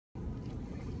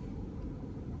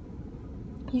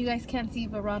You guys can't see,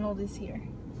 but Ronald is here.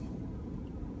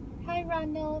 Hi,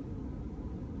 Ronald.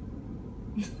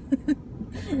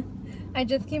 I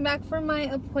just came back from my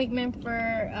appointment for,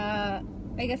 I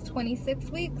guess 26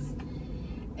 weeks.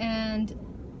 And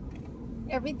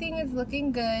everything is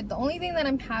looking good. The only thing that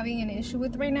I'm having an issue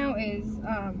with right now is,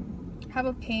 have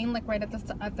a pain like right at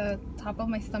the top of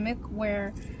my stomach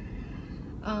where,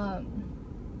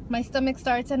 my stomach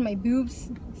starts and my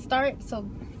boobs start. So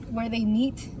where they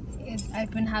meet is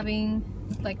I've been having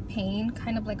like pain,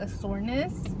 kind of like a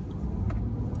soreness.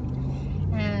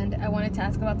 And I wanted to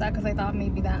ask about that because I thought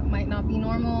maybe that might not be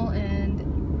normal. And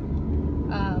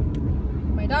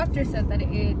my doctor said that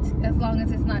it, as long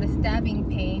as it's not a stabbing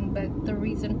pain, but the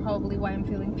reason probably why I'm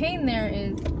feeling pain there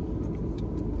is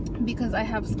because I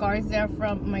have scars there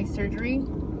from my surgery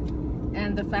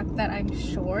and the fact that I'm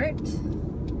short.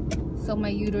 So my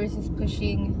uterus is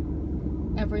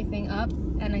pushing everything up,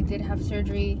 and I did have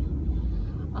surgery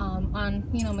on,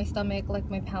 you know, my stomach, like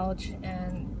my pouch,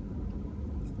 and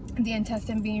the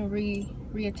intestine being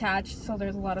reattached. So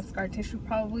there's a lot of scar tissue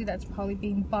probably that's probably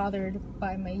being bothered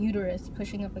by my uterus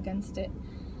pushing up against it.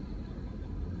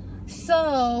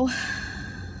 So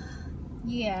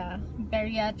yeah,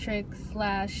 bariatric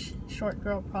 / short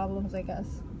girl problems, I guess.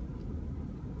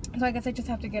 So I guess I just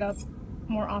have to get up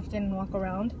more often and walk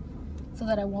around so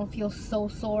that I won't feel so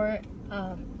sore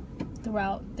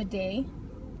throughout the day.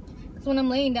 Because when I'm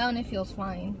laying down it feels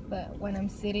fine, but when I'm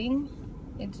sitting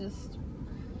it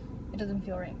doesn't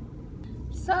feel right.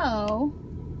 So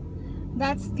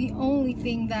that's the only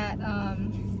thing that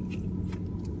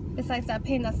besides that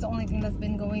pain, that's the only thing that's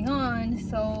been going on.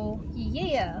 So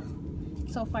yeah,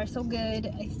 so far so good.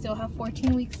 I still have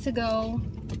 14 weeks to go,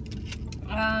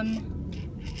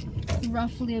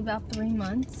 roughly about 3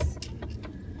 months.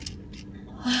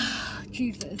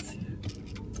 Jesus,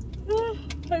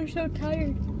 I'm so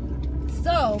tired.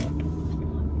 So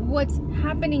what's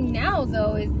happening now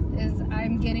though is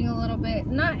I'm getting a little bit,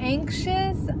 not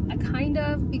anxious, kind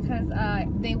of, because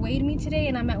they weighed me today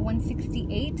and I'm at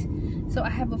 168. So I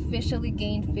have officially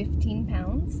gained 15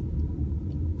 pounds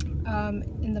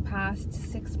in the past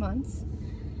 6 months.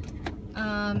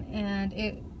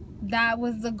 And that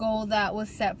was the goal that was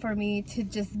set for me, to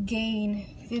just gain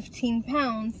 15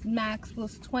 pounds. Max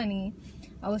was 20.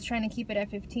 I was trying to keep it at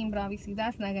 15, but obviously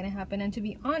that's not going to happen. And to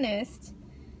be honest,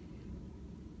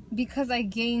 because I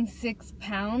gained 6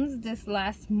 pounds this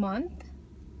last month,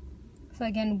 so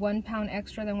I gained 1 pound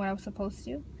extra than what I was supposed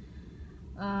to,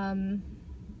 I'm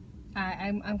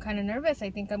kind of nervous. I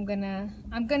think I'm gonna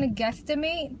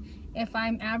guesstimate, if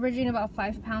I'm averaging about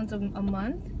 5 pounds a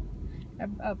month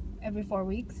every 4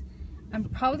 weeks, I'm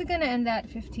probably gonna end at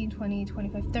 15, 20,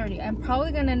 25, 30. I'm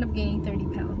probably gonna end up gaining 30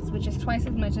 pounds, which is twice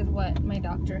as much as what my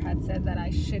doctor had said that I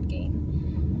should gain.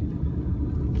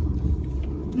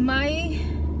 My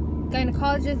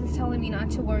gynecologist is telling me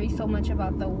not to worry so much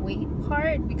about the weight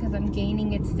part because I'm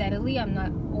gaining it steadily. I'm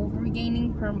not over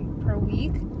gaining per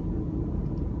week.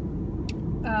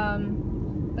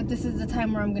 But this is the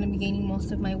time where I'm going to be gaining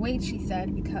most of my weight, she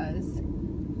said, because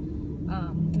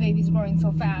the baby's growing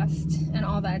so fast and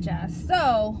all that jazz.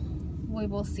 So we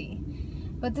will see.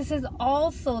 But this is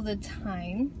also the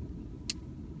time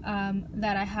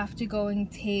that I have to go and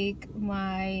take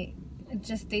my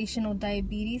gestational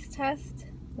diabetes test,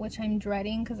 which I'm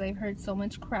dreading because I've heard so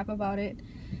much crap about it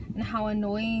and how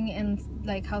annoying and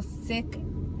like how sick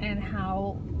and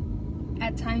how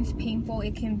at times painful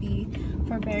it can be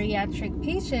for bariatric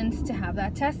patients to have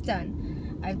that test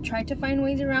done. I've tried to find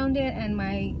ways around it, and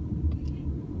my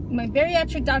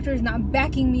bariatric doctor is not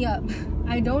backing me up.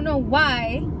 I don't know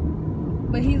why,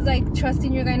 but he's like, trust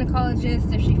in your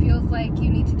gynecologist. If she feels like you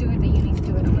need to do it, then you need to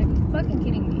do it. I'm like, you're fucking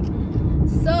kidding me.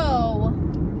 So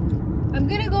I'm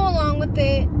gonna go along with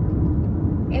it.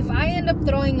 If I end up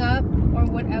throwing up or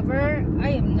whatever, I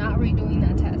am not redoing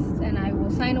that test, and I will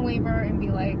sign a waiver and be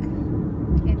like,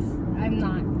 I'm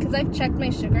not, because I've checked my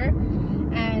sugar,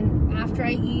 and after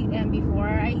I eat and before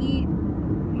I eat,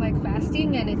 like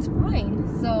fasting, and it's fine.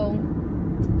 So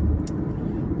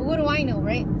what do I know,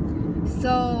 right?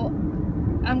 So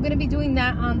I'm gonna be doing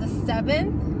that on the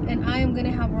 7th, and I am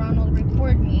gonna have Ronald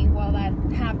record me while that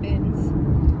happens.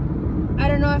 I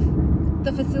don't know if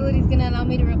the facility is gonna allow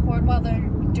me to record while they're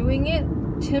doing it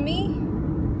to me,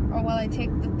 or while I take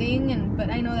the thing, but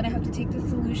I know that I have to take the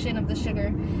solution of the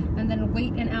sugar and then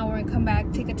wait an hour and come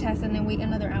back, take a test, and then wait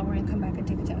another hour and come back and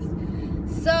take a test.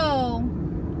 So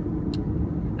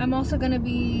I'm also going to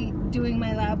be doing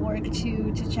my lab work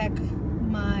to check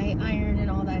my iron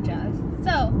and all that jazz.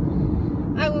 So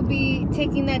I will be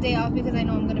taking that day off because I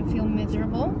know I'm going to feel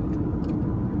miserable,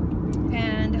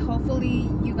 and hopefully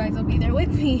hopefully you guys will be there with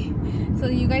me so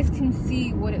that you guys can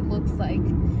see what it looks like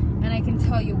and I can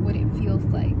tell you what it feels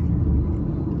like,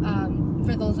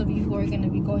 for those of you who are going to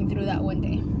be going through that one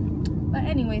day. But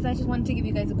anyways, I just wanted to give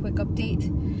you guys a quick update.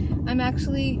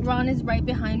 Ron is right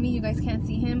behind me. You guys can't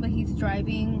see him, but he's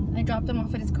driving. I dropped him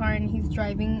off at his car and he's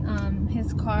driving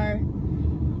his car,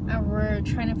 and we're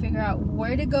trying to figure out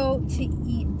where to go to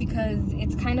eat because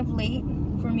it's kind of late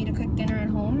for me to cook dinner at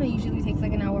home. It usually takes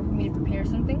like an hour for me to prepare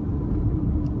something.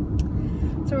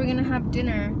 So we're gonna have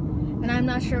dinner, and I'm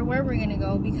not sure where we're gonna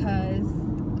go because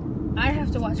I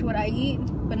have to watch what I eat,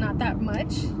 but not that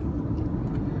much.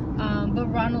 But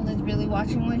Ronald is really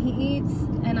watching what he eats,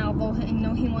 and although I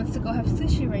know he wants to go have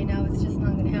sushi right now, it's just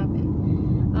not gonna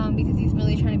happen because he's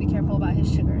really trying to be careful about his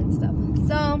sugar and stuff.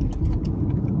 So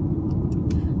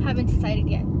haven't decided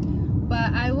yet,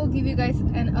 but I will give you guys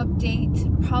an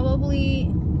update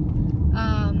probably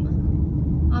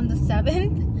on the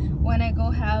 7th when I go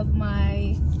have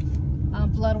my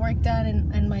blood work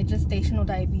done and my gestational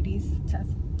diabetes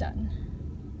test done.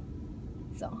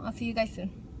 So I'll see you guys soon.